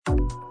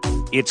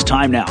It's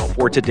time now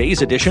for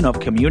today's edition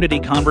of Community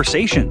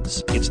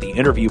Conversations. It's the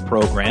interview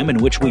program in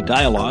which we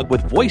dialogue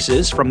with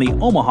voices from the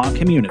Omaha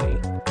community.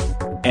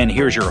 And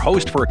here's your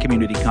host for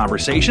Community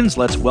Conversations.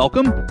 Let's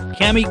welcome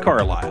Cami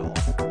Carlisle.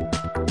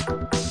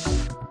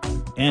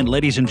 And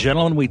ladies and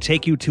gentlemen, we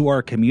take you to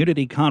our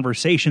Community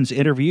Conversations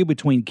interview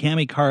between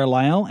Cami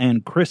Carlisle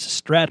and Chris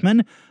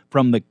Stratman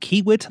from the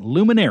Kiewit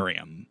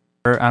Luminarium.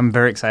 I'm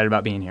very excited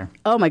about being here.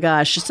 Oh, my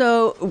gosh.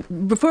 So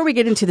before we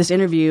get into this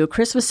interview,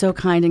 Chris was so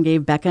kind and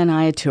gave Becca and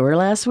I a tour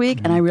last week.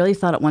 Mm-hmm. And I really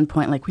thought at one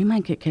point, like, we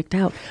might get kicked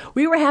out.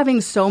 We were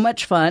having so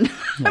much fun.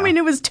 Yeah. I mean,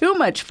 it was too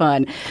much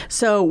fun.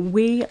 So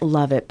we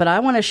love it. But I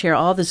want to share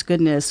all this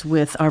goodness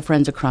with our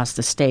friends across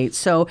the state.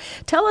 So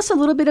tell us a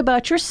little bit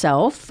about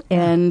yourself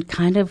and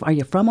kind of, are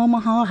you from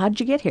Omaha? How did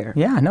you get here?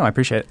 Yeah, no, I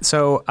appreciate it.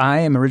 So I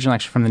am originally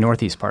actually from the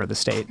northeast part of the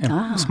state, in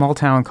a small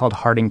town called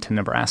Hardington,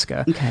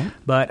 Nebraska. Okay.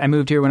 But I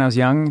moved here when I was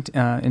young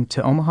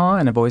into Omaha,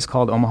 and I've always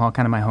called Omaha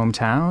kind of my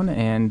hometown,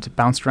 and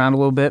bounced around a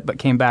little bit, but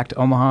came back to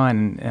Omaha,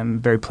 and I'm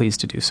very pleased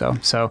to do so.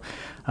 So,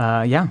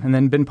 and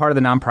then been part of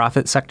the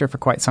nonprofit sector for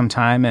quite some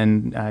time,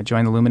 and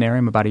joined the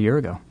Luminarium about a year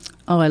ago.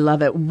 Oh, I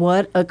love it.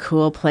 What a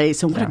cool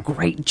place, and what a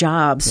great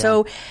job. Yeah.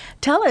 So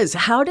tell us,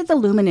 how did the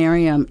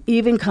Luminarium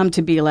even come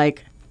to be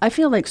like, I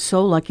feel like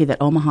so lucky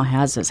that Omaha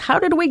has this. How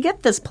did we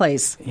get this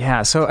place?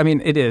 Yeah, so I mean,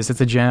 it's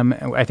a gem.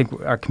 I think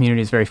our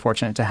community is very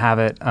fortunate to have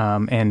it,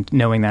 and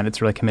knowing that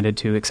it's really committed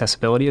to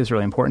accessibility is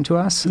really important to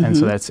us, and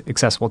so that's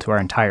accessible to our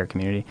entire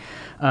community.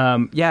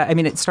 I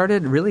mean, it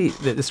started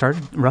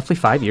roughly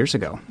 5 years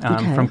ago.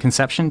 From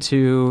conception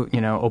to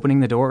opening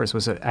the doors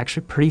was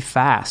actually pretty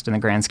fast in the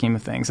grand scheme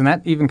of things, and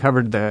that even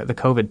covered the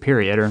COVID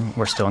period. Or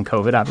we're still in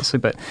COVID, obviously,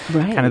 but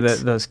kind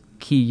of those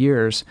key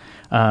years.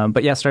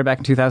 Started back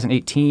in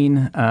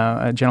 2018.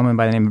 A gentleman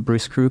by the name of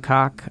Bruce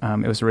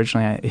Krewcock. It was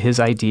originally his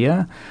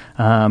idea.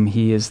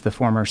 He is the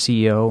former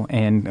CEO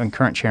and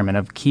current chairman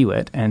of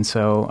Kiewit, and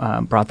so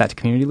brought that to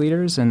community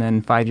leaders. And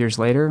then 5 years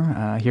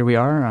later, here we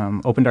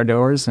are, opened our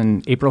doors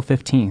on April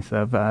 15th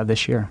of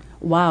this year.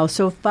 Wow.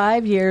 So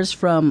 5 years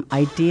from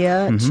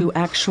idea to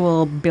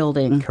actual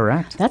building.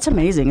 Correct. That's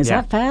amazing. Is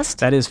that fast?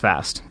 That is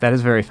fast. That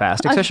is very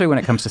fast, especially when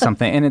it comes to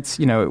something. And it's,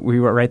 we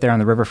were right there on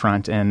the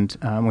riverfront, and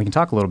we can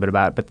talk a little bit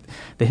about it, but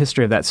the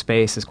history of that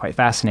space is quite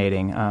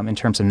fascinating in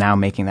terms of now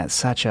making that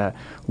such a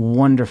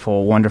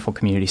wonderful, wonderful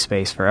community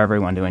space for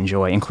everyone to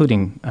enjoy,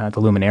 including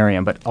the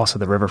Luminarium, but also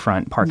the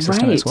riverfront park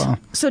system as well.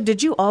 So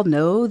did you all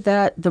know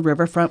that the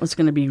riverfront was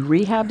going to be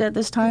rehabbed at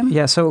this time?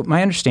 Yeah. So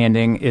my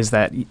understanding is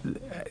that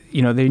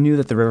they knew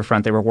that the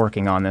riverfront, they were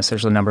working on this.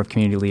 There's a number of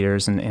community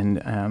leaders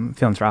and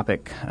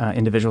philanthropic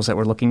individuals that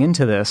were looking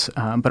into this,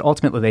 but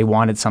ultimately they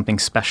wanted something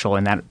special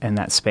in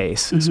that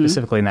space,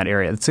 specifically in that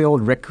area. It's the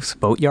old Rick's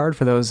Boatyard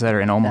for those that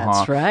are in Omaha.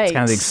 That's right. It's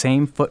kind of the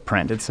same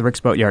footprint. It's the Rick's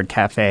Boatyard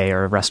Cafe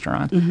or a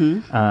restaurant.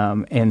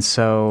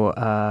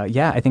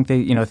 I think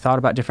they thought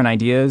about different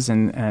ideas,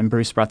 and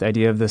Bruce brought the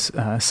idea of this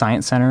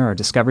Science Center or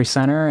Discovery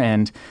Center,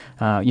 and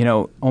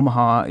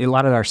Omaha, a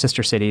lot of our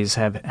sister cities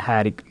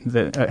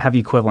have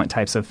equivalent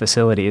types of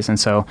facilities, and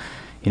so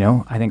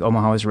I think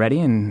Omaha is ready,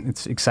 and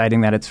it's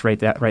exciting that it's right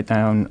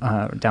down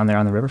there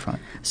on the riverfront.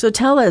 So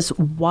tell us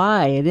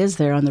why it is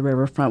there on the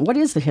riverfront. What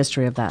is the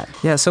history of that?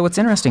 Yeah, so what's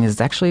interesting is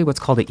it's actually what's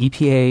called an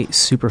EPA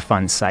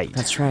Superfund site.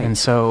 That's right. And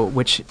so,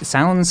 which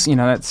sounds,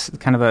 that's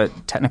kind of a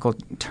technical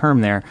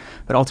term there,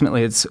 but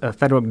ultimately it's a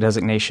federal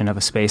designation of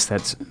a space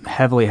that's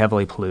heavily,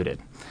 heavily polluted.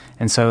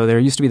 And so there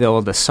used to be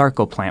the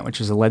Sarco plant,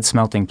 which is a lead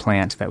smelting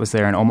plant that was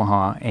there in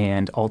Omaha,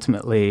 and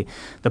ultimately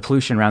the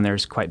pollution around there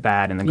is quite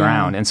bad in the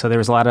ground. And so there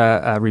was a lot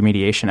of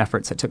remediation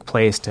efforts that took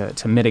place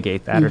to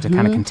mitigate that or to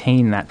kind of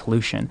contain that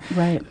pollution,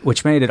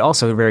 which made it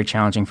also very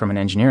challenging from an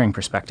engineering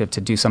perspective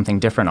to do something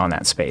different on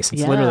that space.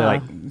 It's literally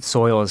like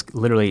soil is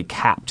literally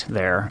capped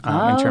there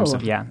in terms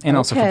of, and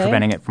also for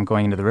preventing it from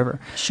going into the river.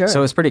 Sure.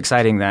 So it's pretty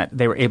exciting that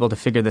they were able to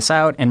figure this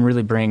out and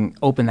really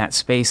open that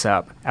space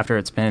up after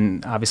it's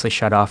been obviously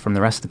shut off from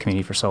the rest of the community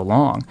for so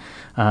long,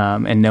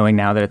 and knowing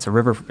now that it's a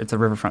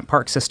riverfront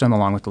park system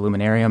along with the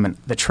Luminarium and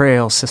the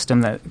trail system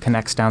that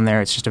connects down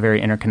there. It's just a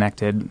very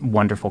interconnected,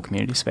 wonderful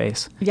community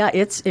space. Yeah,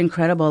 it's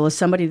incredible. As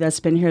somebody that's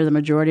been here the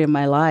majority of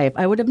my life,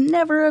 I would have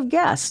never have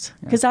guessed,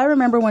 because I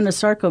remember when the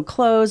Sarco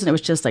closed and it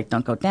was just like,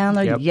 don't go down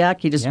there,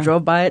 yuck, you just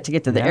drove by it to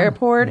get to the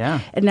airport,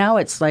 and now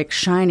it's like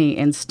shiny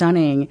and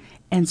stunning.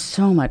 And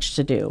so much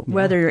to do,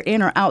 whether you're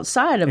in or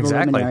outside of the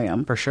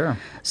Luminarium. For sure.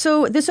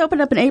 So this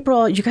opened up in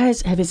April. You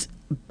guys have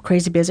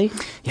crazy busy?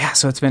 Yeah,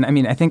 so it's been,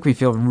 I think we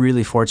feel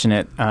really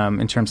fortunate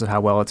in terms of how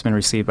well it's been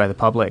received by the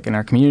public and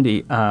our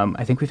community.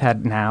 I think we've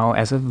had now,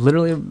 as of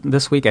literally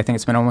this week, I think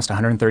it's been almost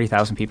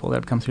 130,000 people that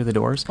have come through the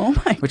doors. Oh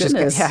my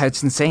goodness.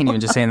 It's insane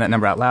even just saying that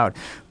number out loud.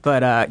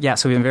 But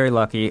so we've been very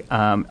lucky.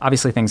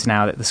 Obviously things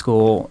now that the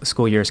school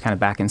year is kind of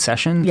back in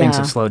session, things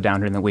have slowed down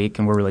during the week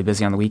and we're really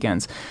busy on the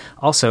weekends.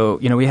 Also,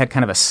 we had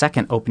kind of a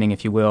second opening,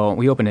 if you will.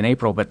 We opened in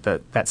April, but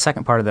that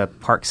second part of the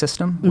park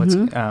system,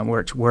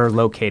 where we're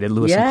located,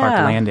 Lewis and Clark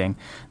landing.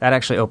 That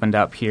actually opened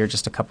up here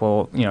just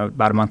about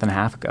a month and a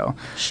half ago.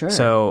 Sure.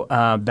 So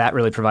that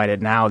really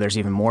provided, now there's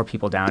even more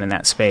people down in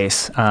that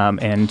space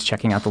and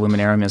checking out the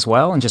Luminarium as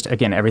well, and just,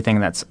 again, everything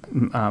that's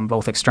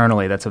both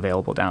externally that's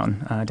available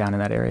down in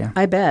that area.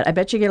 I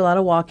bet you get a lot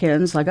of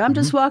walk-ins, like, I'm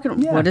just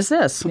walking, what is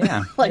this?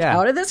 Yeah.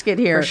 How did this get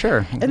here? For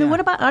sure. And then what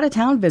about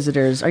out-of-town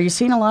visitors? Are you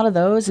seeing a lot of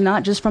those,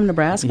 not just from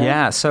Nebraska?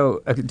 Yeah,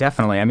 so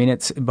definitely. I mean,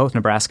 it's both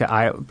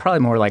Nebraska, probably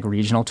more like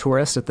regional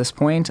tourists at this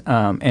point.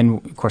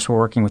 And, of course, we're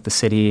working with the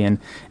city and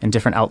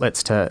different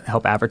outlets to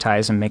help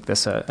advertise and make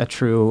this a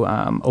true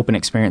open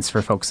experience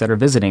for folks that are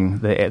visiting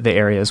the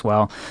area as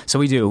well. So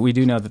we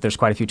do know that there's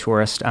quite a few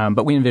tourists,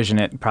 but we envision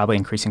it probably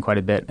increasing quite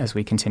a bit as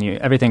we continue.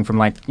 Everything from,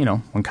 like,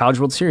 when College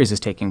World Series is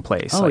taking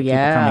place, people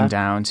coming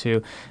down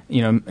to,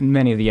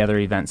 many of the other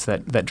events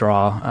that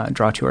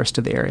draw tourists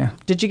to the area.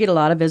 Did you get a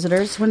lot of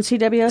visitors when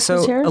CWS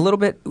was here? A little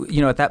bit.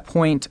 At that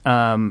point,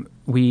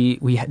 we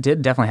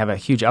did definitely have a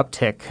huge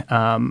uptick.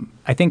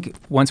 I think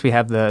once we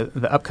have the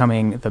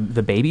upcoming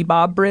the Baby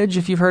Bob Bridge,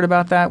 if you've heard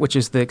about that, which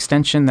is the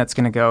extension that's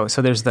going to go.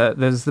 So there's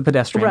the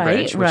pedestrian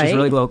bridge, which is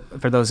really low.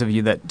 For those of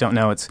you that don't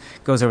know, it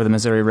goes over the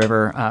Missouri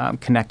River,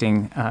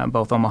 connecting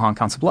both Omaha and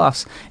Council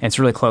Bluffs, and it's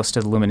really close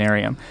to the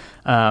Luminarium.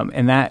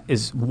 And that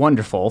is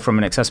wonderful from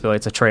an accessibility.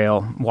 It's a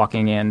trail,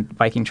 walking and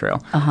biking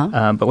trail.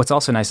 But what's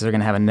also nice is they're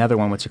going to have another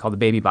one, which is called the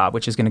Baby Bob,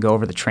 which is going to go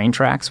over the train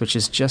tracks, which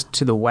is just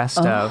to the west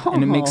of,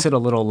 and it makes it a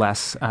little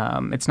less.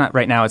 It's not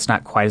right now. It's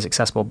not quite as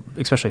accessible,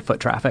 especially foot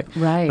traffic.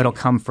 Right. But it'll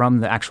come from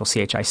the actual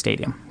CHI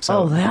Stadium.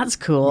 So, that's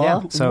cool.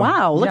 Yeah,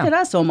 wow, look at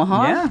us,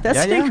 Omaha. Yeah,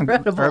 that's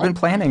incredible. Urban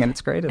planning, and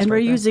it's great. And we're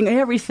using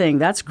everything.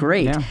 That's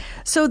great. Yeah.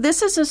 So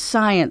this is a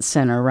science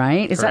center,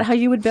 right? Is that how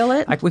you would bill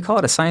it? We call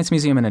it a science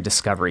museum and a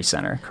discovery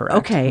center, correct?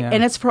 Okay,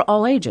 and it's for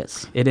all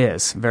ages. It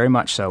is, very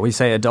much so. We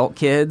say adult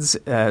kids,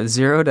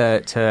 0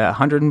 to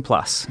 100 and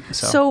plus.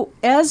 So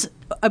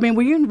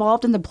were you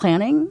involved in the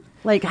planning?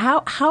 Like,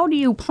 how do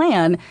you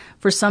plan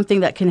for something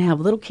that can have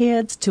little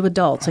kids to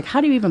adults? Like, how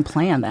do you even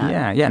plan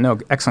that? Yeah, no,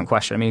 excellent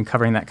question. I mean,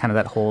 covering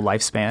that whole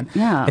lifespan.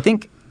 Yeah. I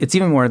think it's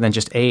even more than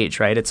just age,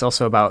 right? It's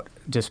also about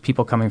just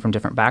people coming from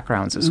different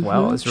backgrounds as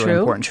well is really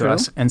important to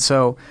us. And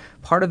so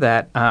part of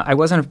that, I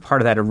wasn't a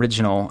part of that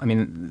original. I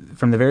mean,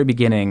 from the very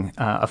beginning,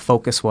 a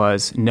focus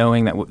was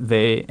knowing that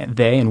they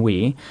and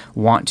we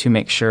want to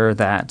make sure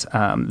that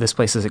this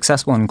place is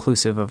accessible and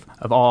inclusive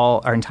of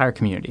our entire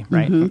community,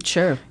 right?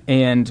 Sure.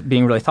 And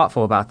being really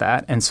thoughtful about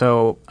that. And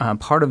so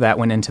part of that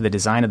went into the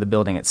design of the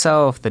building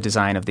itself, the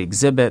design of the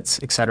exhibits,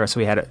 et cetera. So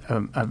we had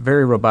a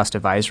very robust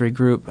advisory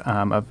group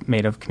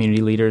made of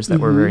community leaders that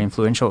were very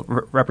influential,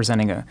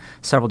 representing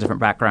several different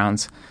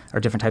backgrounds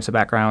or different types of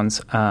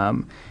backgrounds.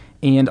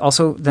 And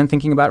also then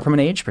thinking about it from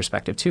an age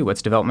perspective, too.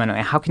 What's developmental?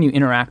 How can you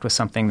interact with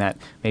something that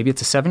maybe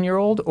it's a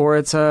 7-year-old or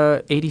it's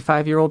a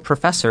 85-year-old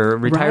professor,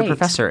 retired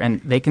professor, and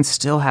they can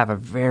still have a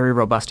very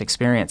robust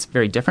experience,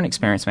 very different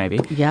experience maybe.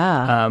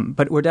 Yeah.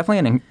 But we're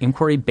definitely an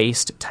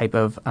inquiry-based type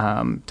of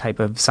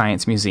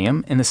science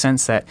museum in the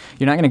sense that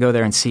you're not going to go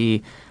there and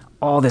see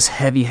all this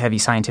heavy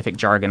scientific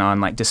jargon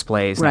on like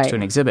displays next to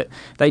an exhibit.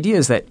 The idea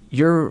is that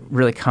you're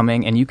really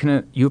coming and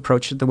you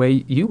approach it the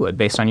way you would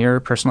based on your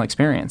personal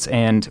experience,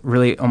 and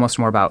really almost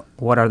more about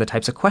what are the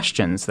types of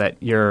questions that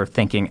you're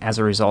thinking as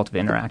a result of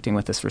interacting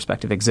with this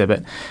respective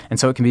exhibit. And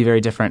so it can be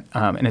very different.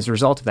 And as a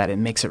result of that, it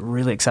makes it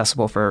really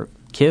accessible for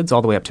kids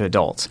all the way up to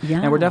adults.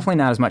 Yeah. And we're definitely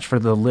not as much for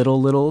the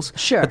littles.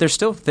 Sure. But there's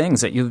still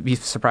things that you'll be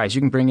surprised.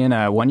 You can bring in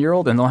a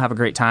 1-year-old and they'll have a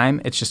great time.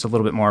 It's just a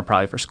little bit more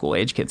probably for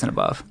school-age kids and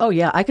above. Oh,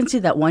 yeah. I can see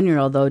that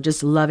 1-year-old, though,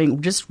 just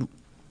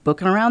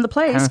booking around the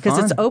place because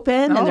it's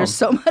open and there's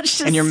so much to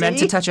see. And you're meant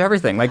to touch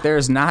everything. Like,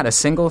 there's not a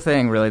single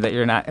thing really that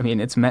you're not. I mean,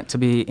 it's meant to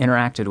be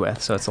interacted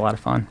with, so it's a lot of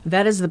fun.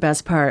 That is the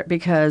best part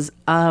because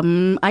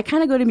I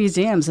kind of go to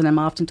museums and I'm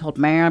often told,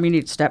 ma'am, you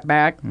need to step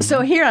back.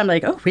 So here I'm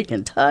like, oh, we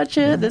can touch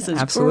it. This is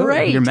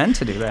great. You're meant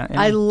to do that.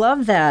 Yeah. I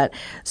love that.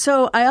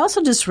 So I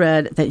also just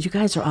read that you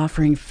guys are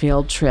offering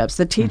field trips.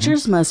 The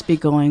teachers must be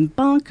going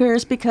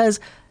bonkers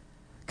because,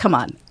 come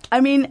on,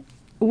 I mean,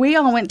 we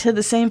all went to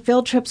the same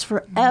field trips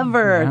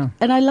forever. Yeah.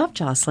 And I love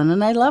Jocelyn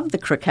and I love the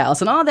Crook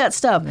House and all that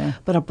stuff. Yeah.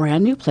 But a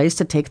brand new place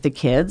to take the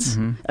kids,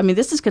 I mean,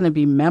 this is going to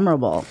be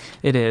memorable.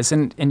 It is.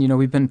 And you know,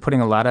 we've been putting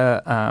a lot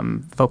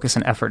of focus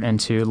and effort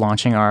into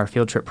launching our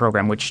field trip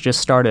program, which just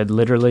started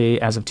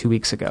literally as of 2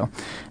 weeks ago.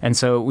 And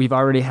so we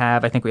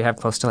have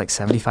close to like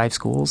 75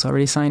 schools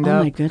already signed up.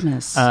 Oh, my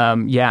goodness.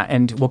 Yeah,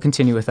 and we'll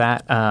continue with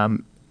that.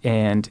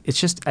 And it's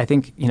just, I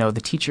think, you know, the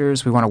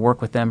teachers, we want to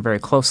work with them very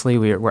closely.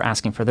 We're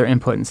asking for their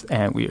input,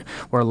 and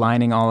we're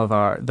aligning all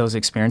of those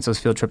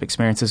field trip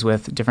experiences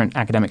with different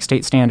academic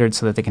state standards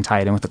so that they can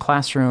tie it in with the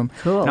classroom.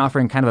 Cool. And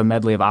offering kind of a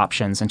medley of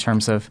options in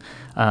terms of,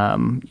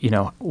 you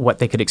know, what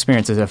they could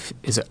experience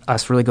is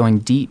us really going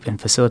deep and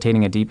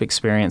facilitating a deep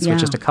experience with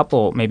just a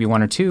couple, maybe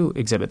 1 or 2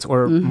 exhibits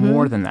or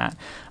more than that.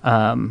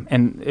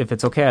 And if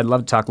it's okay, I'd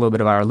love to talk a little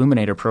bit about our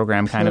Illuminator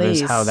program, kind of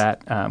as how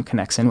that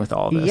connects in with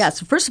all of this.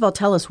 Yes. First of all,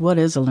 tell us what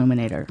is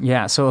Illuminator?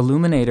 Yeah, so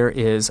Illuminator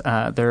is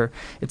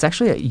it's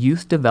actually a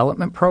youth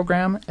development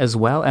program as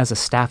well as a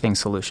staffing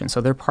solution.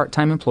 So they're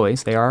part-time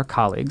employees. They are our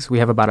colleagues. We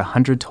have about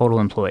 100 total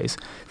employees.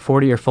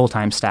 40 are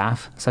full-time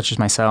staff, such as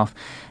myself,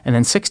 and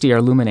then 60 are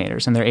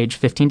Illuminators, and they're age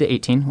 15 to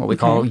 18, what we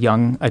call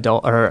young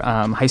adult or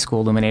high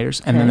school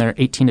Illuminators, and then they're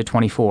 18 to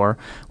 24,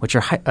 which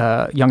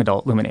are young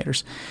adult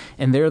Illuminators.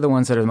 And they're the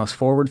ones that are the most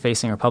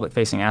forward-facing or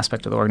public-facing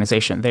aspect of the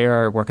organization. They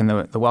are working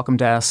the welcome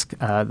desk,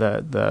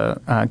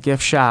 the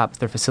gift shop.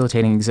 They're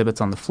facilitating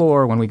exhibits on the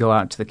floor. When we go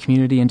out to the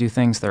community and do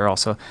things, they're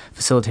also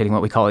facilitating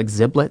what we call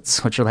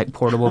exhiblets, which are like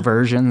portable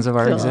versions of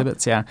our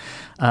exhibits. Yeah,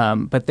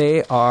 but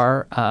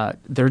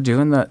they're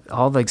doing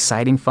all the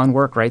exciting, fun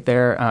work right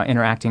there,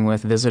 interacting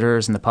with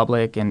visitors and the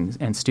public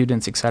and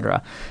students, et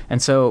cetera.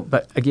 And so,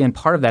 but again,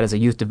 part of that is a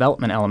youth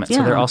development element.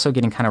 So they're also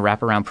getting kind of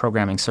wraparound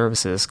programming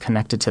services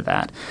connected to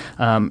that.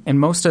 And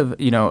most of,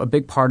 a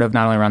big part of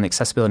not only around the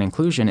accessibility and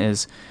inclusion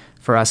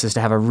for us is to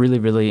have a really,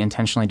 really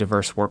intentionally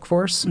diverse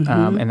workforce,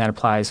 and that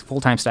applies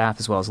full-time staff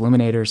as well as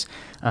Illuminators.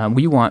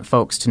 We want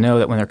folks to know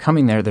that when they're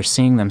coming there, they're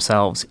seeing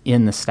themselves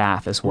in the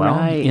staff as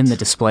well, in the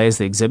displays,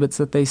 the exhibits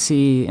that they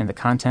see, and the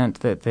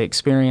content that they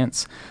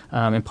experience.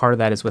 And part of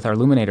that is with our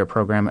Illuminator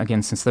program,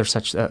 again, since they're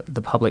such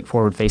the public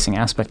forward-facing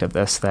aspect of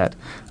this, that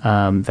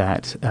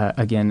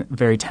again,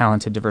 very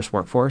talented, diverse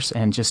workforce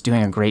and just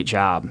doing a great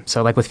job.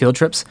 So like with field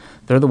trips,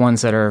 they're the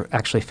ones that are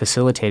actually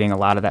facilitating a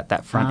lot of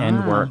that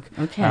front-end work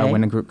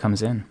when a group comes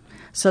in.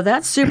 So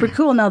that's super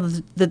cool. Now,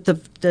 the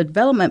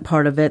development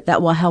part of it,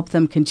 that will help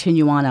them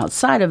continue on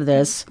outside of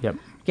this,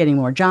 getting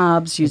more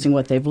jobs, using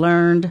what they've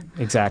learned.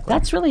 Exactly.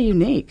 That's really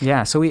unique.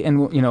 Yeah. So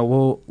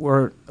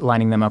we're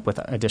lining them up with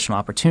additional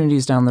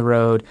opportunities down the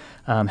road,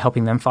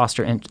 helping them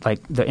foster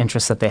the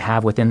interests that they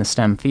have within the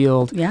STEM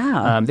field.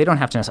 Yeah. They don't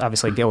have to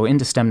obviously go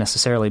into STEM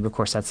necessarily, but of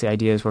course that's the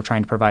idea, is we're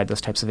trying to provide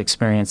those types of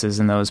experiences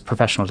and those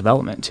professional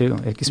development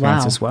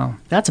experience as well.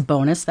 That's a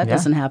bonus. That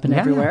doesn't happen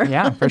everywhere.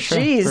 Yeah, for sure.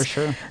 Jeez. For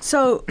sure.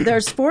 So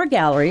there's 4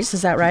 galleries,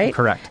 is that right?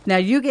 Correct. Now,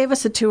 you gave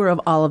us a tour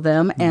of all of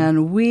them,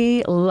 and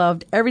we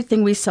loved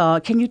everything we saw.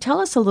 Can you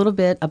tell us a little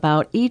bit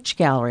about each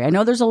gallery? I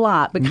know there's a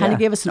lot, but kind of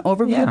give us an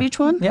overview of each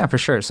one? Yeah, for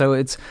sure. So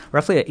it's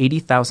roughly an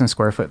 80,000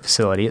 square foot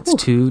facility. It's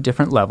 2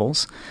 different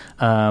levels.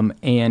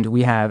 And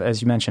we have,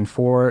 as you mentioned,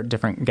 4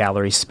 different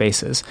gallery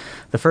spaces.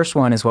 The first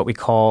one is what we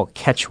call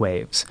catch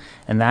waves.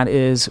 And that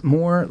is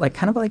more like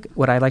kind of like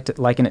what I like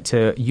to liken it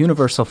to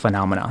universal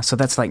phenomena. So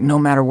that's like no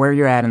matter where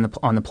you're at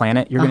on the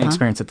planet, you're going to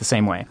experience it the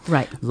same way.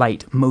 Right.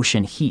 Light,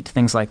 motion, heat,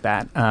 things like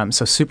that.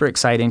 So super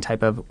exciting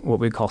type of what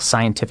we call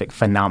scientific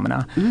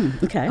phenomena.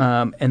 Okay.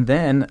 And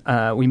then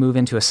we move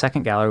into a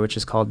second gallery, which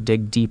is called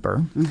Dig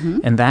Deeper.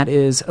 And that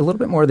is a little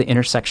bit more of the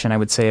intersection, I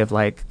would say, of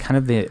like kind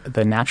of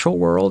the natural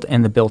world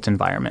and the built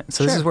environment.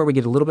 So this is where we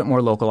get a little bit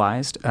more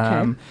localized.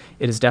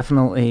 It is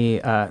definitely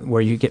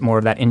where you get more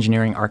of that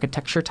engineering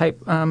architecture type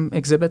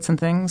exhibits and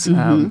things.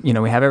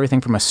 We have everything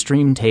from a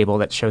stream table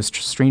that shows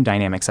stream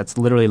dynamics that's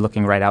literally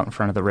looking right out in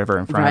front of the river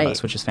in front of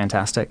us, which is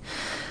fantastic.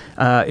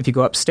 If you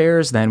go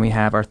upstairs, then we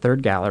have our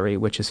third gallery,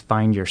 which is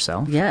Find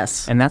Yourself.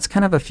 Yes. And that's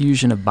kind of a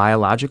fusion of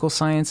biological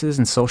sciences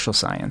and social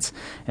science.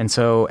 And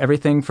so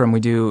everything from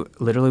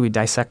we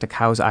dissect a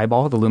cow's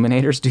eyeball, the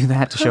Illuminators do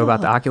that to show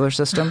about the ocular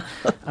system,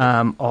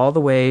 all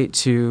the way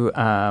to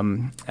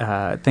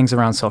things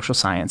around social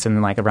science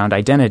and like around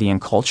identity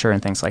and culture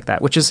and things like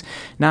that, which is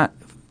not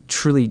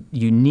truly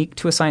unique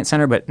to a science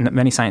center, but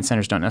many science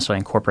centers don't necessarily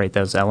incorporate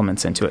those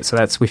elements into it. So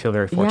we feel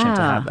very fortunate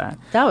to have that.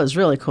 That was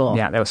really cool.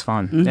 Yeah, that was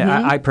fun.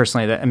 I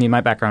personally,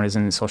 my background is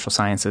in social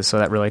sciences, so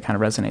that really kind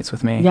of resonates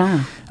with me.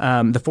 Yeah.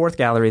 The fourth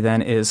gallery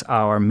then is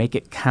our Make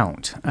It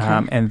Count,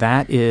 and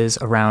that is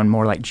around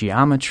more like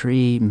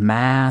geometry,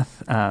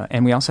 math,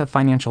 and we also have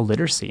financial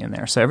literacy in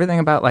there. So everything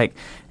about I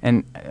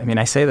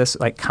say this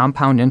like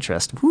compound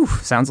interest. Whew,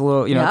 sounds a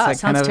little, it's like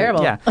sounds kind of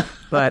terrible. Yeah,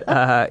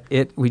 but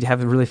we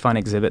have really fun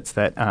exhibits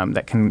that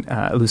can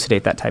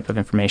elucidate that type of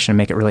information and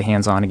make it really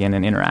hands-on again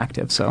and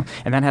interactive. So,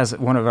 and that has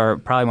one of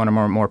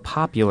our more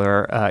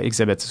popular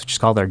exhibits, which is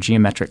called our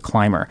Geometric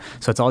Climber.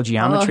 So it's all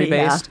geometry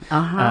based,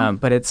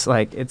 but it's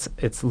like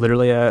it's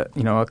literally a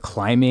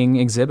climbing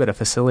exhibit, a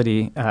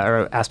facility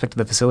or aspect of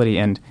the facility,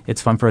 and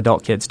it's fun for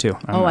adult kids too.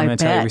 I'm going to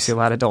tell you, we see a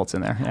lot of adults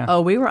in there. Yeah.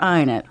 Oh, we were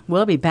eyeing it.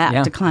 We'll be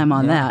back to climb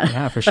on that.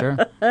 Yeah, for sure.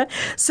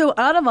 So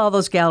out of all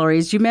those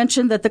galleries, you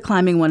mentioned that the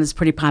climbing one is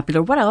pretty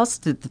popular. What else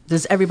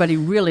does everybody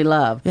really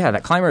love? Yeah,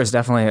 that climber is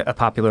definitely a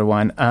popular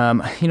one.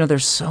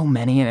 There's so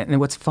many, and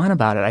what's fun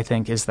about it, I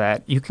think, is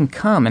that you can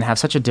come and have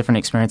such a different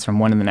experience from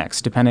one to the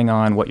next, depending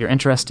on what you're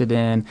interested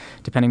in,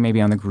 depending maybe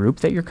on the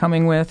group that you're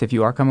coming with, if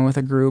you are coming with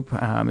a group,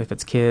 if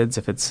it's kids,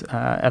 if it's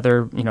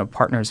other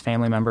partners,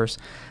 family members.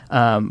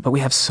 But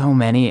we have so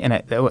many,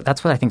 and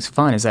that's what I think is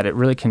fun, is that it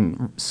really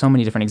so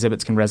many different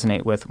exhibits can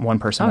resonate with one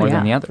person more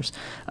than the others.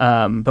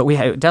 But we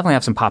definitely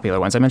have some popular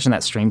ones. I mentioned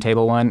that stream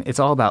table one. It's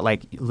all about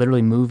literally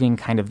literally moving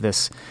kind of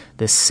this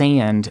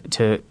sand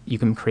to, you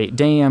can create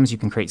dams, you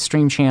can create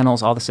stream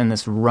channels, all this in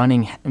this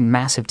running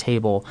massive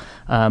table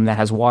that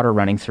has water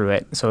running through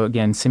it. So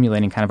again,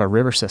 simulating kind of a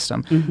river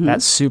system.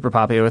 That's super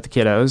popular with the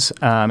kiddos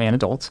and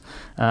adults.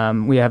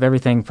 We have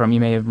everything from, you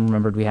may have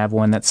remembered, we have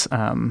one that's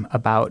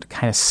about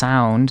kind of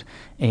sound,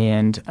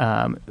 and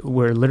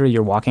where literally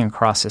you're walking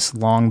across this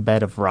long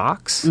bed of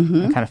rocks,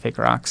 kind of fake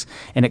rocks,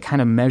 and it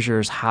kind of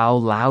measures how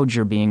loud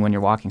you're being when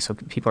you're walking. So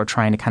people are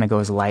trying to kind of go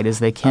as light as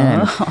they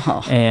can,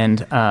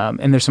 and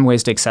there's some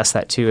ways to access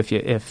that too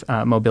if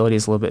mobility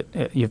is a little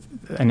bit, if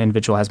an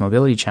individual has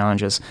mobility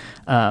challenges.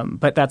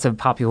 But that's a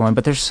popular one.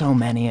 But there's so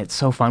many. It's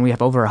so fun. We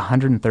have over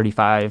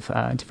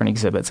 135 different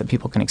exhibits that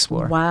people can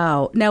explore.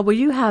 Wow. Now, will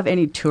you have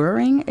any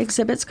touring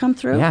exhibits come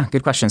through? Yeah,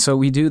 good question. So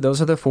we do.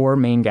 Those are the 4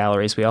 main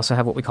galleries. We also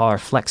have what we call our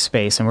Flex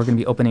Space, and we're going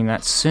to be opening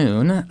that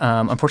soon.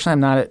 Unfortunately, I'm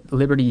not at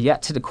liberty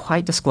yet to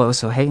quite disclose,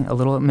 so hey, a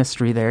little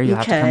mystery there. You'll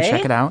have to come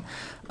check it out.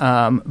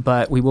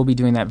 But we will be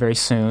doing that very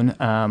soon,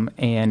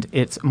 and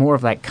it's more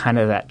of like kind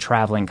of that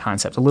traveling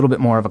concept, a little bit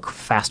more of a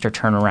faster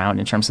turnaround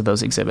in terms of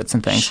those exhibits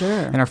and things. Sure.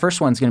 And our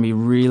first one's going to be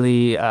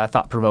really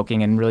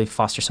thought-provoking and really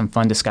foster some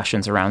fun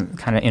discussions around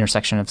kind of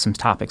intersection of some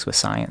topics with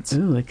science.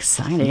 Ooh,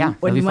 exciting. Yeah,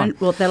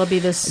 Well, that'll be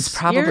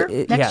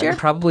next year?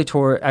 Probably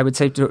I would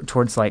say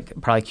towards like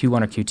probably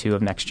Q1 or Q2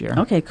 of next year.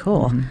 Okay,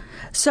 cool.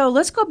 So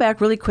let's go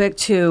back really quick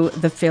to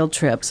the field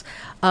trips.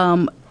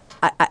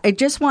 I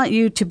just want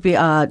you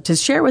to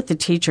share with the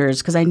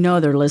teachers, because I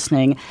know they're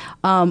listening,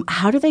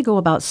 how do they go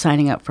about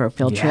signing up for a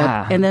field trip?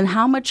 And then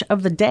how much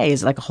of the day?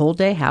 Is it like a whole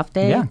day, half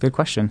day? Yeah, good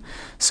question.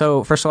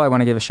 So first of all, I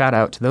want to give a shout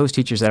out to those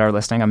teachers that are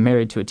listening. I'm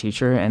married to a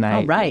teacher, and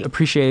I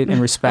appreciate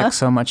and respect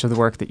so much of the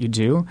work that you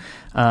do.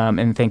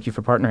 And thank you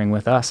for partnering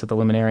with us at the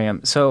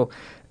Luminarium. So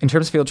in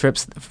terms of field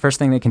trips, the first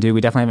thing they can do, we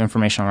definitely have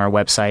information on our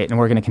website, and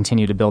we're going to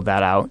continue to build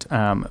that out.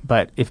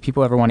 But if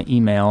people ever want to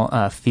email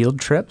field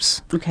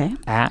trips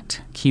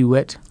at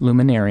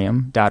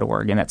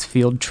kiewitluminarium.org, and that's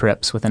field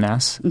trips with an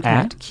S,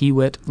 at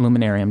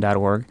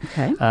kiewitluminarium.org.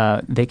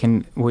 They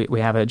can. We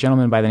have a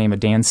gentleman by the name of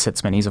Dan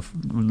Sitzman. He's a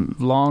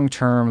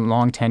long-term,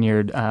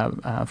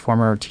 long-tenured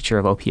former teacher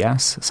of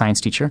OPS,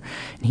 science teacher,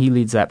 and he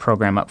leads that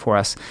program up for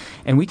us.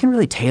 And we can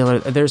really tailor.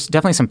 There's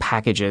definitely some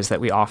packages that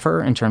we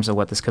offer in terms of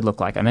what this could look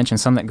like. I mentioned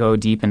some that go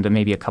deep into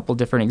maybe a couple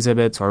different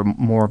exhibits or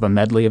more of a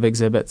medley of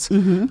exhibits,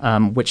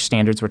 which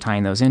standards we're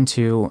tying those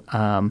into,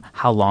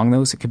 how long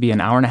those. It could be an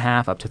hour and a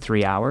half up to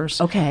 3 hours.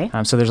 So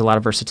there's a lot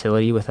of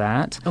versatility with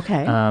that.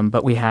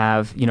 But we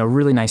have,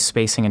 really nice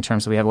spacing in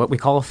terms of, we have what we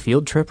call a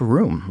field trip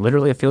room,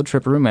 literally a field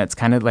trip room. It's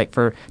kind of like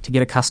to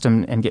get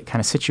accustomed and get kind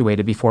of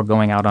situated before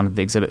going out onto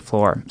the exhibit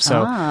floor.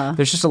 So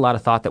there's just a lot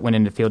of thought that went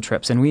into field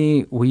trips. And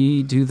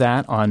we do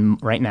that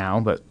right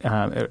now, but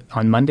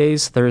on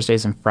Mondays,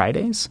 Thursdays, and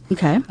Fridays.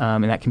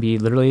 And that can be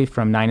literally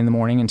from 9 in the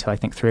morning until I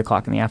think 3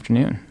 o'clock in the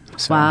afternoon.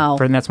 So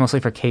and that's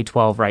mostly for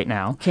K-12 right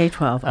now.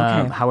 K-12,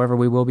 okay. However,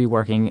 we will be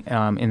working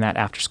in that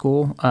after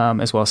school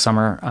as well as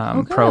summer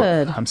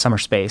summer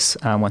space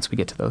once we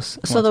get to those.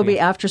 So there'll be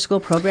after school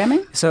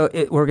programming? So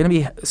we're going to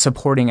be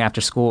supporting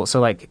after school.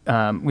 So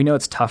we know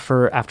it's tough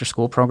for after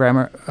school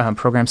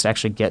programs to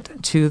actually get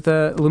to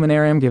the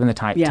Luminarium given the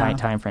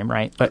time frame,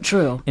 right? But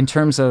true. In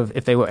terms of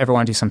if they ever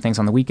want to do some things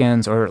on the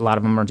weekends, or a lot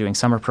of them are doing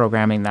summer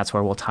programming, that's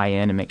where we'll tie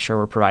in and make sure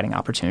we're providing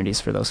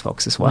opportunities for those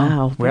folks as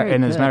well. Wow,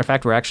 and as a matter of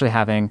fact, we're actually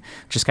having,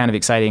 which is kind of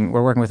exciting,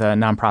 we're working with a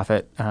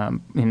nonprofit,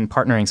 and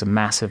partnering is a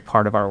massive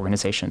part of our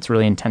organization. It's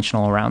really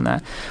intentional around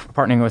that.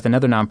 We're partnering with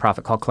another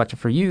nonprofit called Collective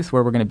for Youth,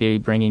 where we're going to be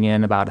bringing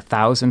in about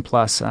 1,000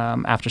 plus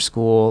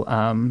after-school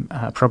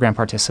program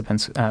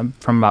participants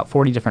from about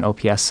 40 different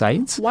OPS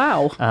sites.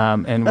 Wow.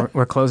 And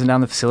we're closing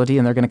down the facility,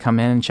 and they're going to come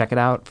in and check it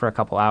out for a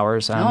couple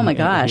hours. Oh, my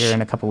gosh. Here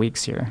in a couple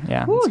weeks here.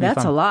 Yeah. Ooh,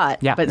 that's a lot.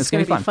 Yeah, but it's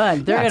going to be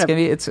fun. It's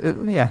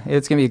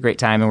going to be a great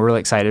time, and we're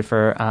really excited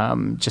for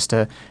just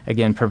to,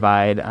 again,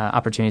 provide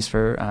opportunities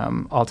for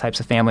all types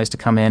of families to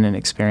come in and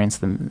experience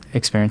the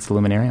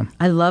Luminarium.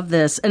 I love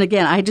this. And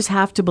again, I just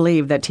have to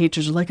believe that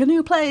teachers are like, a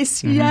new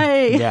place.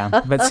 Yay. Yeah.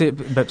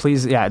 But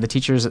please, the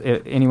teachers,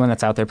 anyone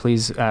that's out there,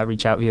 please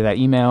reach out via that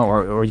email,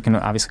 or you can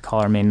obviously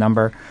call our main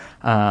number.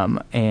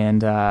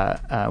 And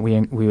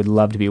we would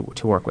love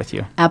to work with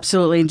you.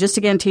 Absolutely. And just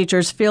again,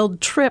 teachers,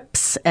 field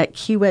trips at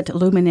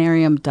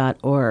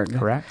kiewitluminarium.org.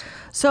 Correct.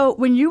 So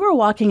when you were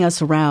walking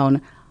us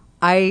around,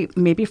 I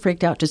maybe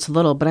freaked out just a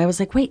little, but I was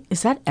like, wait,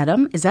 is that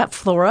Edom? Is that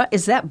Flora?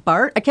 Is that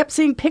Bart? I kept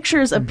seeing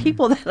pictures of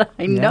people that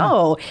I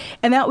know.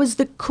 And that was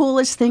the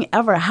coolest thing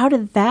ever. How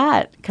did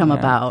that come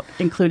about,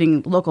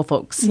 including local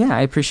folks? Yeah, I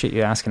appreciate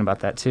you asking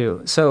about that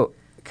too. So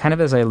kind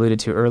of as I alluded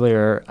to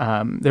earlier,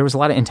 there was a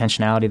lot of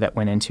intentionality that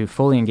went into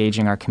fully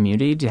engaging our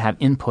community to have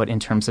input in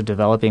terms of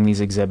developing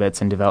these exhibits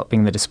and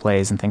developing the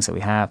displays and things that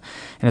we have.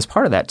 And as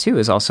part of that, too,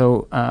 is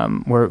also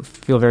we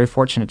feel very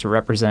fortunate to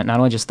represent not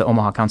only just the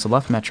Omaha Council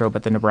Bluffs Metro,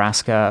 but the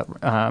Nebraska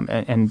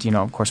and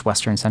of course,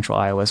 western and central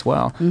Iowa as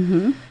well.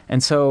 Mm-hmm.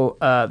 And so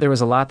there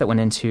was a lot that went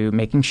into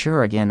making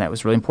sure, again, that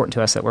was really important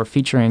to us, that we're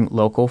featuring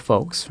local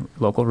folks,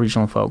 local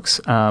regional folks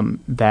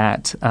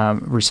that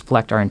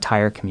reflect our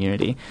entire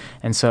community.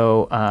 And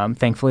so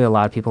thankfully, a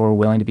lot of people were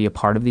willing to be a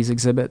part of these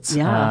exhibits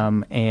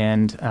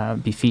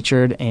and be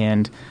featured.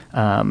 And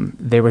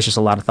there was just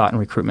a lot of thought and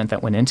recruitment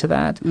that went into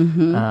that.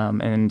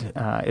 And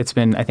it's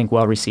been, I think,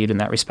 well received in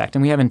that respect.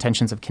 And we have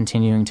intentions of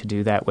continuing to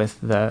do that with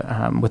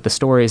the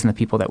stories and the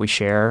people that we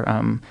share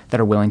that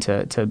are willing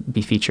to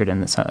be featured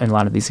in a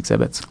lot of these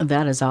exhibits.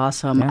 That is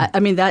awesome. Yeah.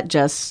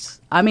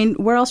 I mean,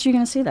 where else are you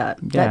going to see that?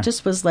 Yeah. That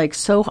just was like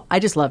I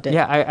just loved it.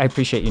 Yeah, I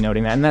appreciate you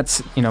noting that. And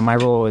that's, my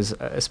role is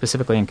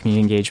specifically in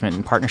community engagement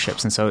and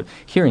partnerships. And so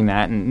hearing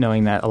that and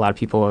knowing that a lot of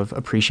people have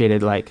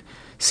appreciated, like,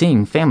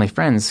 seeing family,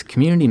 friends,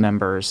 community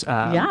members,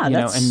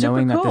 that's and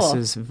knowing super that this cool.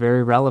 is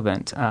very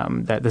relevant,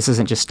 that this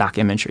isn't just stock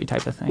imagery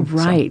type of thing.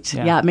 Right. So,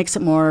 It makes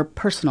it more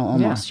personal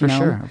almost. Yeah, for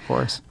sure, of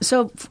course.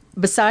 So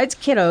besides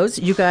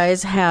kiddos, you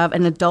guys have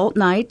an adult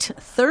night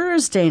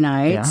Thursday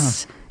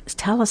nights. Yeah.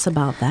 Tell us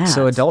about that.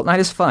 So adult night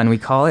is fun. We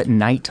call it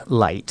Night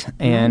Light.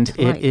 And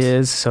Night Light. it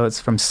is, so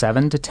it's from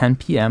 7 to 10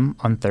 p.m.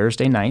 on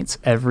Thursday nights,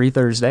 every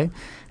Thursday.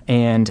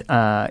 And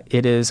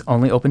it is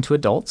only open to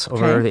adults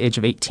over the age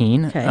of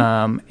 18.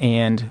 Okay.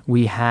 And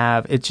we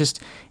have,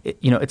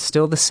 it's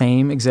still the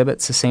same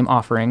exhibits, the same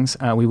offerings.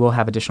 We will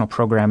have additional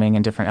programming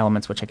and different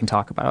elements, which I can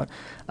talk about.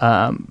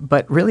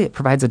 But really, it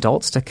provides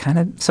adults to kind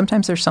of,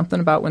 sometimes there's something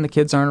about when the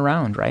kids aren't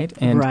around, right?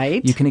 And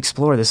you can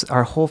explore this.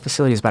 Our whole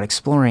facility is about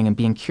exploring and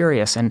being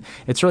curious. And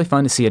it's really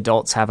fun to see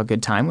adults have a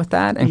good time with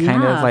that and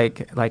kind of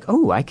like,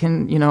 oh, I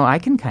can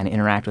kind of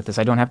interact with this.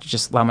 I don't have to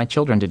just allow my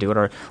children to do it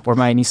or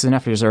my nieces and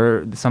nephews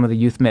or some of the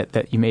youth MIT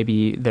that you may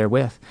be there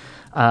with.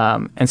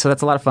 And so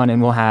that's a lot of fun.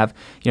 And we'll have,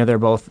 they're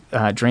both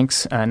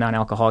drinks,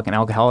 non-alcoholic and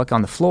alcoholic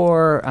on the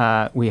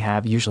floor. We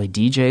have usually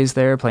DJs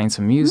there playing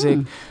some music.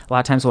 A lot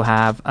of times we'll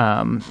have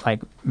kind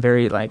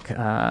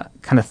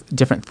of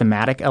different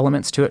thematic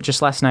elements to it.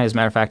 Just last night, as a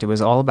matter of fact, it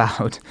was all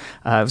about, it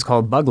was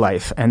called Bug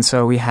Life. And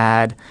so we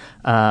had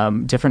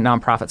different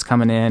nonprofits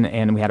coming in,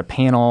 and we had a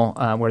panel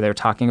where they were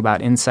talking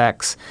about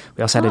insects.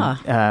 We also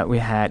had we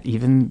had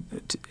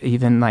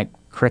even like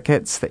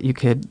crickets that you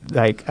could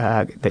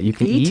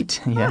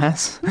eat.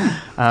 Yes.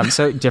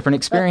 So different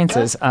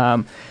experiences.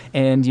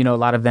 And, a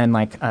lot of then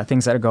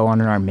things that go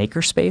on in our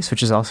makerspace,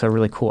 which is also a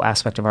really cool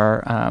aspect of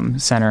our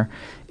center,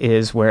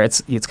 is where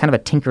it's kind of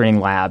a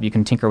tinkering lab. You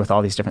can tinker with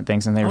all these different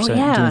things, and they're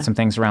doing some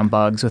things around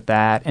bugs with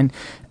that. And,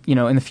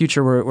 in the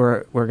future,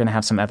 we're going to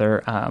have some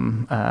other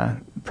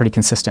pretty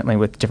consistently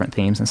with different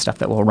themes and stuff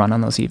that we'll run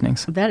on those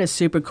evenings. That is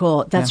super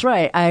cool. That's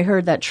right. I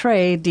heard that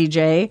Trey,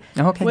 DJ,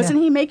 wasn't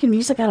he making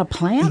music out of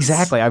plants?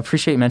 Exactly. I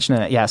appreciate you mentioning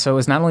that. Yeah, so it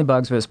was not only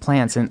bugs, but it was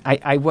plants. And I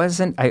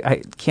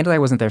candidly, I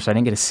wasn't there, so I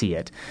didn't get to see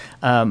it.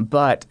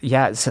 But,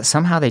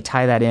 somehow they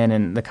tie that in,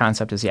 and the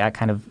concept is,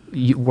 kind of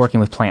working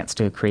with plants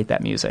to create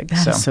that music.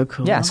 That's so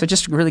cool. Yeah, so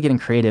just really getting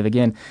creative.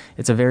 Again,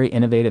 it's a very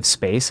innovative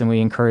space, and we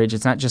encourage,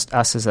 it's not just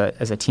us as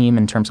a team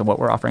in terms of what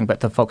we're offering, but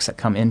the folks that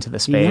come into the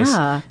space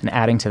and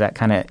adding to that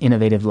kind of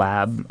innovative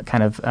lab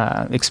kind of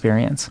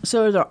experience.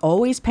 So are there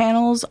always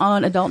panels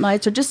on adult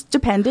nights, or just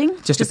depending?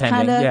 Just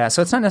depending, yeah.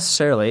 So it's not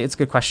necessarily, it's a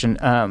good question.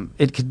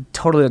 It could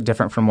totally look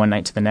different from one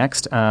night to the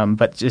next,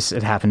 but just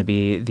it happened to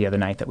be the other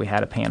night that we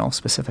had a panel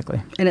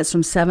specifically. And it's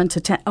from 7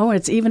 to 10. Oh,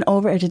 it's even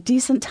over at a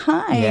decent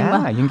time.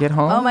 Yeah, you can get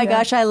home. Oh my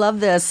gosh, I love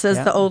this, says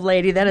the old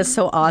lady. That is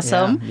so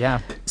awesome. Yeah.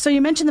 So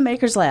you mentioned the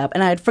Makers Lab,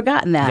 and I had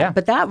forgotten that,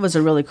 but that was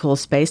a really cool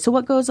space. So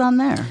what goes on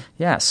there?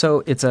 Yeah,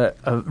 so it's a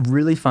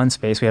really fun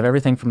space. We have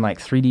everything from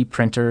 3D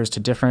printers to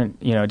different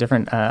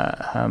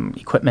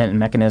equipment and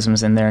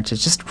mechanisms in there to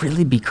just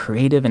really be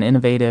creative and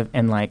innovative,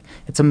 and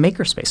it's a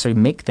maker space. So you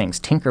make things,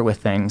 tinker with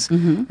things,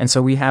 and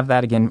so we have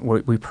that again.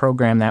 We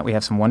program that. We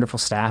have some wonderful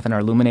staff, and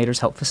our illuminators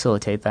help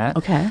facilitate that.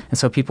 Okay, and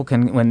so people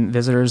can, when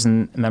visitors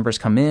and members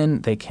come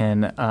in, they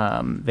can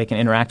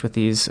interact with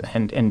these,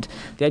 and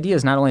the idea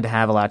is not only to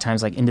have a lot of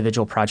times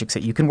individual projects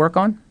that you can work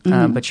on,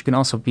 but you can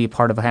also be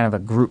part of a kind of a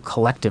group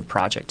collective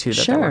project too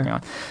that they're working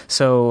on.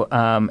 So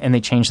and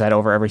they change that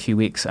over every few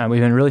weeks.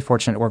 We've been really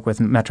fortunate to work with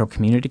Metro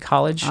Community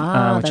College,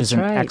 which is an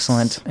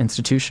excellent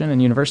institution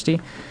and university.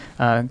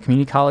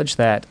 Community college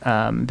that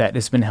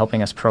has been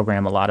helping us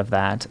program a lot of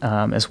that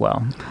as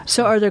well.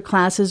 So are there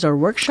classes or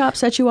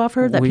workshops that you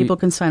offer that people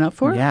can sign up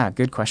for? Yeah,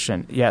 good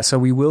question. Yeah, so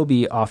we will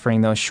be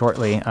offering those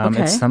shortly.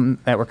 It's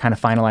something that we're kind of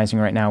finalizing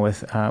right now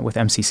with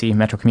MCC,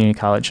 Metro Community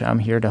College,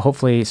 here to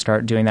hopefully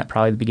start doing that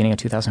probably the beginning of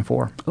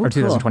 2024 or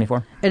 2024.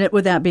 Cool. And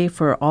would that be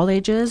for all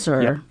ages?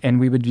 Or? Yep. And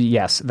we would be,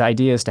 yes. The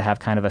idea is to have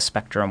kind of a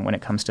spectrum when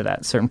it comes to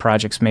that. Certain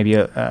projects maybe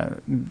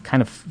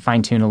kind of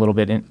fine-tune a little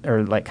bit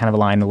or kind of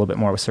align a little bit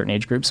more with certain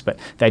age groups, but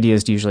the idea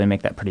is to usually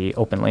make that pretty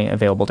openly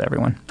available to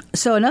everyone.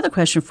 So another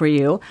question for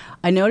you.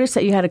 I noticed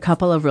that you had a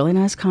couple of really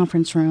nice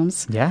conference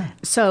rooms. Yeah.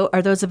 So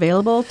are those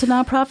available to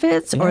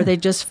nonprofits, or are they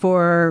just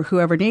for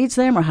whoever needs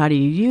them, or how do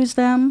you use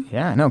them?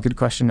 Yeah, no, good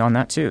question on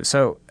that too.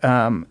 So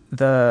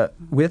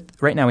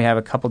right now we have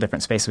a couple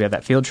different spaces. We have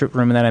that field trip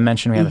room that I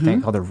mentioned. We have a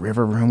thing called the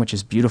river room, which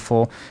is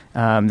beautiful,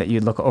 that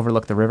you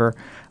overlook the river.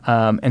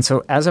 And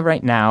so as of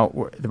right now,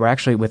 we're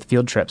actually with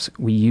field trips,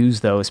 we use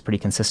those pretty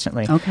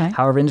consistently. Okay.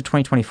 However, into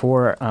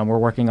 2024, we're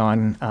working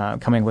on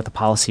coming with a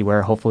policy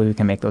where hopefully we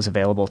can make those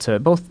available to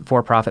both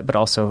for-profit but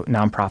also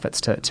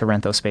nonprofits to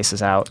rent those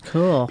spaces out.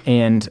 Cool.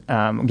 And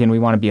again, we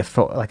want to be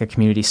like a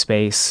community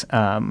space.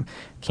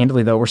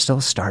 Candidly, though, we're still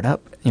a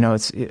startup.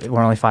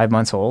 We're only 5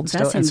 months old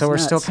still, and so we're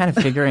still kind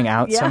of figuring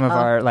out some of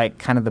our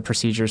kind of the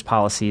procedures,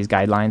 policies,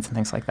 guidelines, and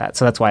things like that.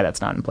 So that's why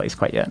that's not in place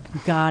quite yet.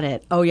 Got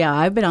it. Oh yeah,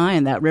 I've been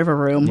eyeing that river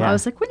room. Yeah. I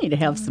was like, we need to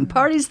have some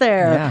parties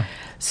there. Yeah.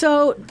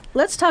 So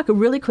let's talk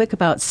really quick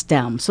about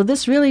STEM. So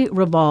this really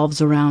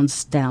revolves around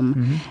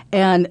STEM,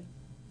 and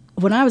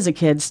when I was a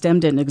kid,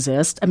 STEM didn't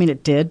exist. I mean,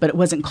 it did, but it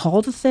wasn't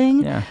called a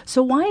thing. Yeah.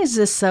 So why is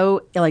this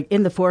so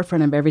in the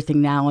forefront of everything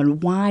now,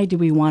 and why do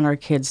we want our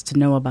kids to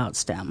know about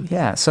STEM?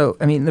 Yeah. So,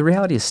 I mean, the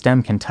reality is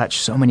STEM can touch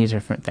so many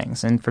different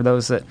things. And for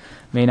those that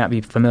may not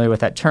be familiar with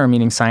that term,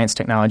 meaning science,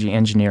 technology,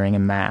 engineering,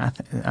 and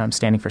math,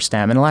 standing for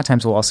STEM. And a lot of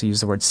times we'll also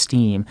use the word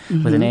STEAM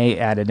with an A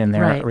added in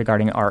there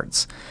regarding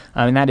arts.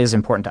 And that is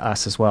important to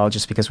us as well,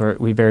 just because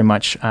we very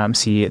much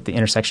see the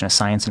intersection of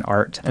science and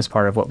art as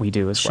part of what we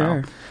do as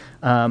well.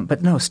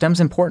 But no, STEM's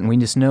important. We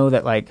just know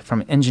that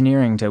from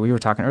engineering to, we were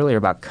talking earlier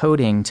about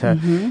coding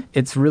to,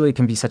 it's really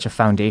can be such a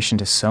foundation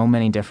to so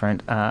many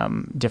different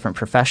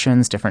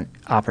professions, different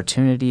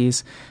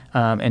opportunities,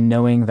 and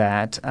knowing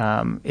that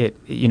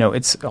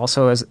it's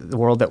also as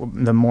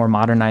the more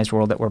modernized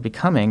world that we're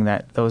becoming,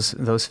 that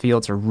those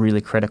fields are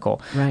really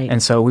critical. Right.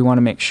 And so we want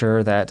to make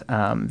sure that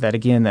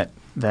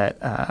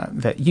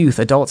that youth,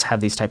 adults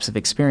have these types of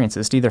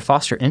experiences to either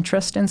foster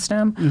interest in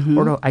STEM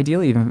or to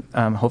ideally even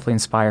hopefully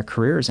inspire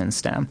careers in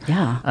STEM.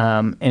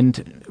 Yeah.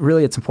 And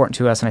really it's important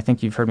to us, and I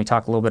think you've heard me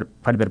talk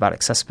quite a bit about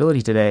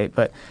accessibility today,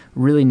 but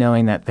really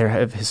knowing that there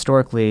have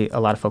historically a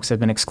lot of folks have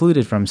been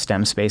excluded from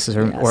STEM spaces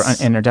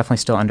and are definitely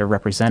still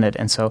underrepresented.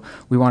 And so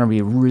we want to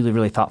be really,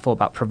 really thoughtful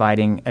about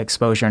providing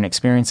exposure and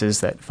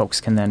experiences that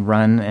folks can then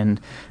run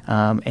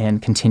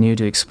and continue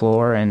to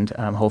explore and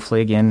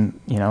hopefully again,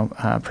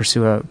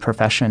 pursue a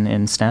profession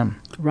in STEM.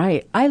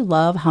 Right. I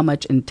love how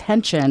much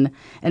intention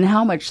and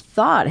how much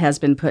thought has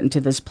been put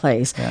into this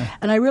place. Yeah.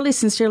 And I really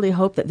sincerely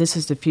hope that this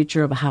is the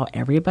future of how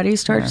everybody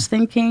starts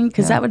thinking,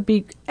 because that would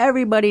be,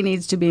 everybody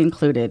needs to be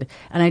included.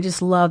 And I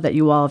just love that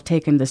you all have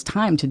taken this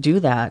time to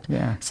do that.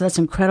 Yeah. So that's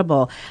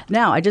incredible.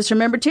 Now, I just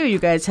remembered too, you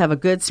guys have a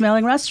good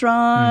smelling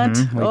restaurant.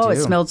 We do.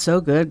 It smelled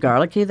so good,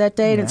 garlicky that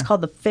day. And it's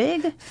called the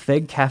Fig?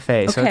 Fig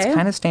Cafe. So it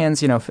kind of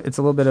stands, it's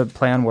a little bit of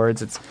play on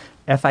words. It's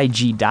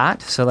FIG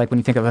dot. So like when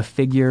you think of a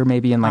figure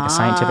maybe in like a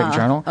scientific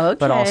journal,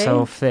 but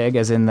also fig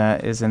as in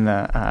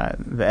the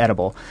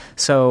edible.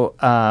 So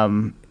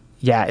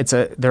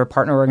they're a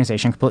partner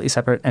organization, completely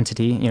separate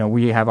entity.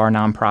 We have our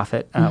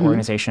nonprofit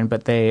organization,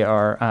 but they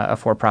are a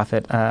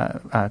for-profit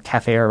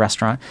cafe or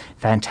restaurant.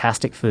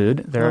 Fantastic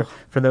food.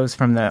 For those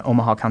from the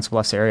Omaha Council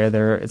Bluffs area,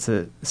 it's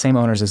the same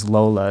owners as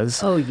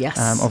Lola's. Oh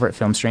yes, over at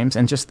Film Streams,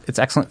 and it's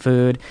excellent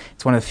food.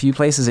 It's one of the few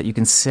places that you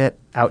can sit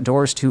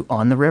outdoors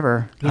on the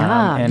river.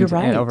 Yeah, you're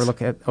right. And overlook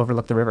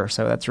the river.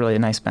 So that's really a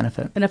nice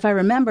benefit. And if I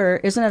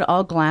remember, isn't it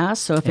all glass?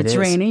 So if it's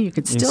rainy, you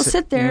could still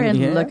sit there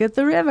and look at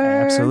the river.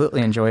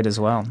 Absolutely, enjoy it as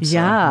well.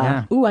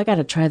 Yeah. Ooh, I got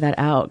to try that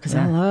out because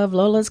I love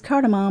Lola's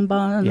cardamom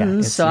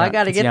buns. So I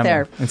got to get yummy.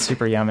 there. It's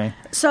super yummy.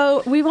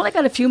 So we've only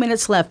got a few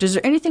minutes left. Is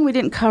there anything we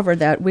didn't cover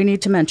that we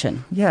need to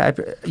mention? Yeah,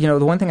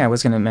 the one thing I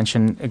was going to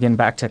mention, again,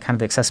 back to kind of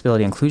the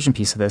accessibility inclusion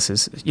piece of this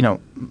is,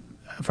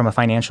 from a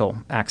financial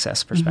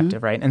access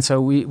perspective, right? And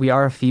so we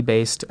are a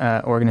fee-based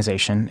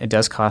organization. It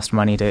does cost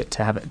money to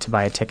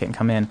buy a ticket and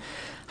come in.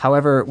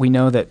 However, we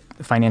know that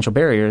financial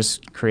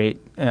barriers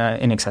create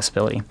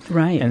inaccessibility.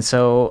 Right. And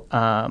so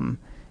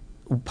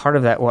part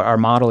of that, what our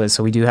model is,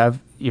 so we do have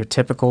your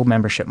typical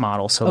membership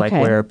model. So like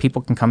where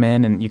people can come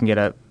in and you can get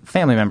a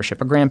family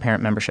membership, a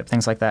grandparent membership,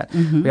 things like that.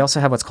 We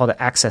also have what's called an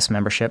access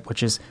membership,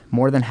 which is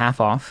more than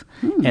half off.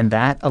 And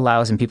that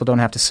allows, and people don't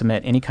have to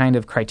submit any kind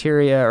of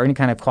criteria or any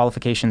kind of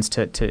qualifications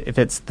to if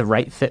it's the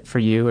right fit for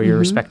you or your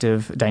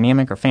respective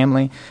dynamic or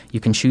family, you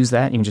can choose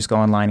that. You can just go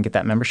online and get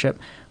that membership.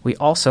 We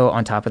also,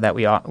 on top of that,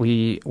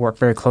 we work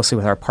very closely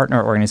with our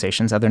partner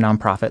organizations, other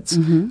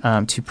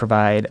nonprofits, to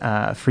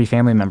provide free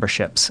family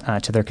memberships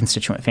to their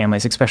constituent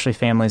families, especially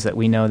families that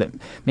we know that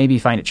maybe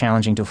find it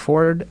challenging to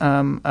afford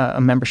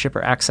a membership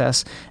or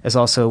access, as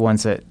also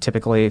ones that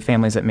typically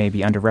families that may be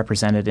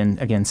underrepresented in,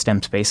 again,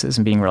 STEM spaces,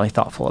 and being really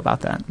thoughtful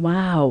about that.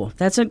 Wow,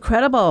 that's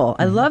incredible.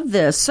 I love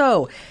this.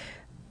 So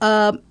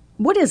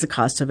what is the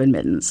cost of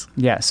admittance?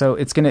 Yeah, so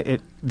it's going to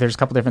there's a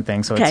couple different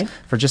things. So it's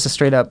for just a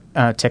straight up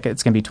ticket,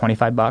 it's going to be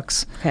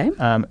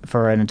 $25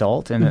 for an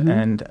adult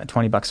and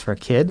 $20 for a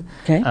kid.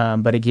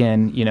 But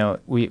again,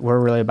 we're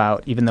really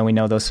about, even though we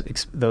know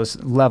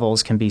those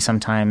levels can be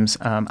sometimes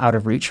out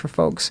of reach for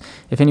folks,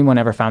 if anyone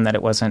ever found that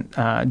it wasn't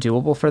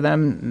doable for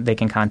them, they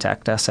can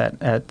contact us at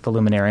the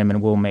Luminarium,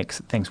 and we'll make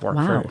things work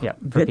for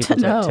Good people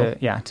to know.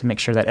 to make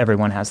sure that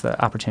everyone has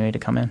the opportunity to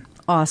come in.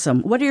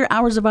 Awesome. What are your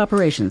hours of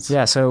operations?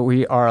 Yeah, so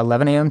we are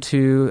 11 a.m.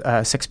 to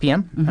 6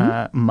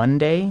 p.m.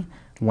 Monday,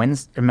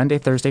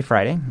 Thursday,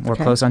 Friday. We're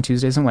closed on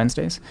Tuesdays and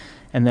Wednesdays.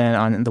 And then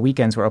on the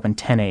weekends, we're open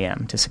 10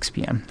 a.m. to 6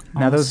 p.m.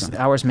 Now, those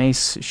hours may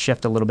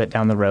shift a little bit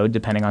down the road,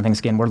 depending on things.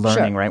 Again, we're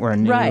learning, right? We're a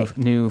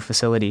new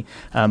facility.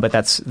 But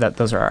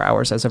those are our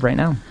hours as of right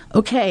now.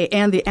 Okay,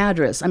 and the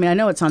address. I mean, I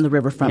know it's on the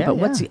riverfront, but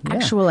what's the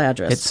actual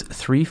address? It's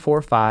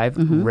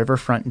 345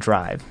 Riverfront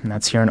Drive, and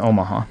that's here in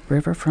Omaha.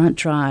 Riverfront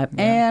Drive.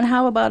 Yeah. And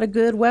how about a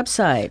good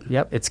website?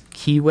 Yep, it's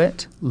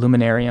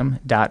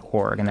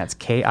kiewitluminarium.org, and that's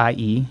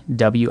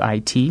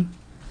KIEWIT.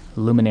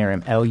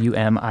 Luminarium,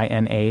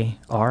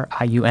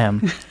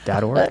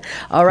 LUMINARIUM.org.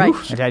 All right.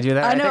 Did I do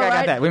that? I think I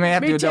got that. We may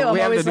have to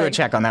do a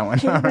check on that one.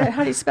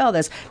 How do you spell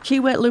this?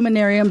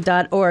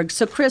 KiewitLuminarium.org.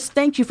 So, Chris,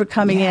 thank you for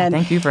coming in.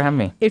 Thank you for having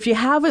me. If you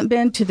haven't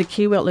been to the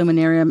Kiewit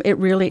Luminarium, it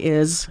really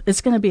is. It's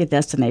going to be a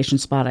destination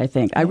spot, I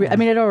think. I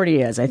mean, it already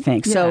is, I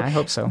think. Yeah, so I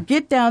hope so.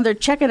 Get down there,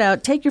 check it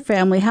out, take your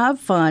family, have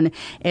fun.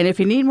 And if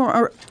you need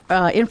more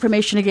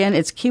information, again,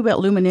 it's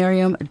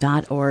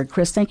KiewitLuminarium.org.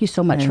 Chris, thank you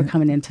so much for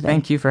coming in today.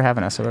 Thank you for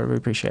having us. I really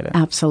appreciate it.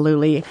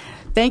 Absolutely.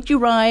 Thank you,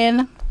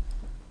 Ryan.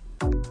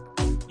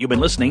 You've been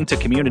listening to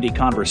Community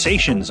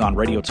Conversations on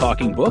Radio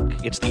Talking Book.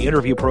 It's the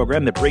interview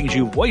program that brings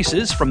you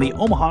voices from the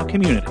Omaha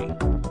community.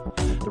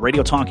 The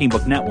Radio Talking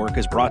Book Network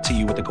is brought to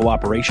you with the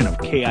cooperation of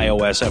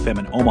KIOS-FM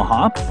in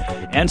Omaha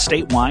and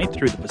statewide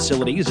through the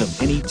facilities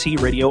of NET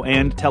Radio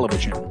and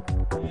Television.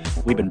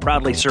 We've been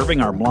proudly serving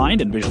our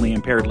blind and visually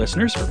impaired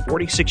listeners for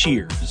 46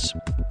 years.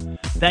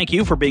 Thank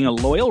you for being a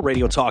loyal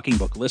Radio Talking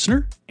Book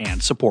listener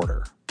and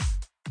supporter.